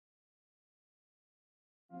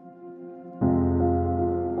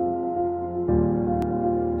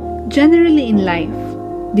Generally in life,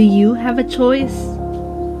 do you have a choice?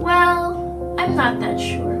 Well, I'm not that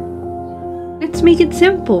sure. Let's make it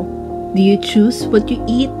simple. Do you choose what you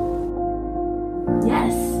eat?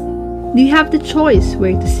 Yes. Do you have the choice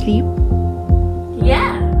where to sleep?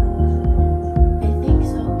 Yeah. I think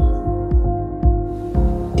so.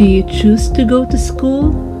 Do you choose to go to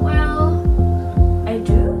school? Well, I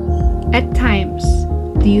do. At times,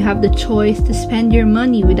 do you have the choice to spend your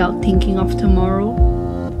money without thinking of tomorrow?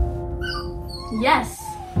 Yes.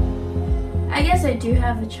 I guess I do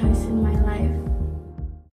have a choice in my life.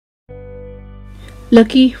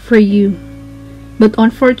 Lucky for you, but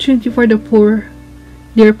unfortunately for the poor,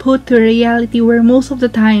 they are put to a reality where most of the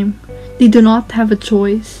time, they do not have a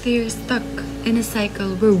choice. They are stuck in a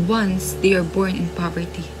cycle where once they are born in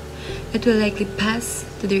poverty, it will likely pass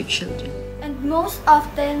to their children. And most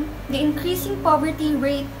often, the increasing poverty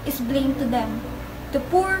rate is blamed to them, the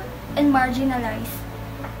poor and marginalized,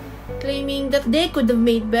 claiming that they could have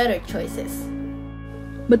made better choices.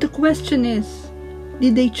 But the question is,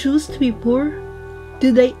 did they choose to be poor?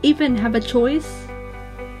 Do they even have a choice?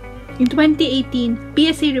 In 2018,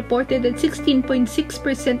 PSA reported that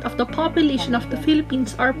 16.6% of the population of the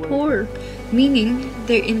Philippines are poor. Meaning,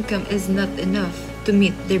 their income is not enough to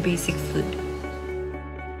meet their basic food.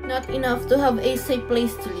 Not enough to have a safe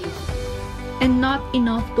place to live. And not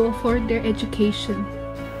enough to afford their education.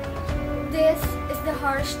 This is the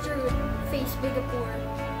harsh truth faced by the poor.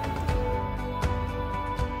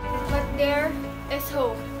 But there is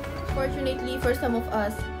hope. Fortunately for some of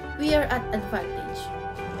us, we are at advantage.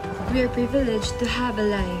 We are privileged to have a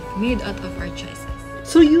life made out of our choices.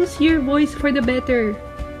 So use your voice for the better.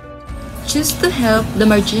 Choose to help the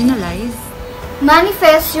marginalized.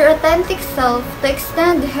 Manifest your authentic self to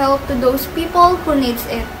extend help to those people who needs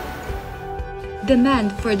it.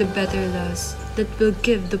 Demand for the better laws that will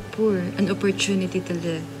give the poor an opportunity to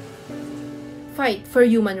live. Fight for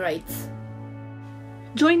human rights.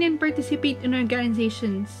 Join and participate in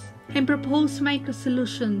organizations and propose micro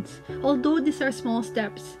solutions. Although these are small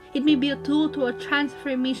steps, it may be a tool to a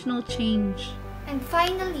transformational change. And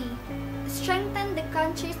finally, strengthen the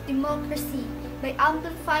country's democracy by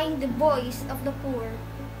amplifying the voice of the poor.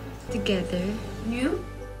 Together, You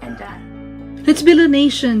and I. Let's build a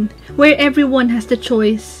nation where everyone has the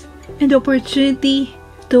choice and the opportunity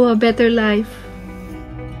to a better life.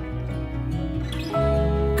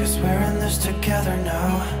 Cause we're in this together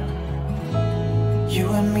now. You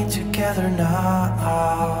and me together now.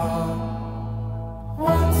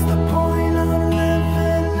 Once the poor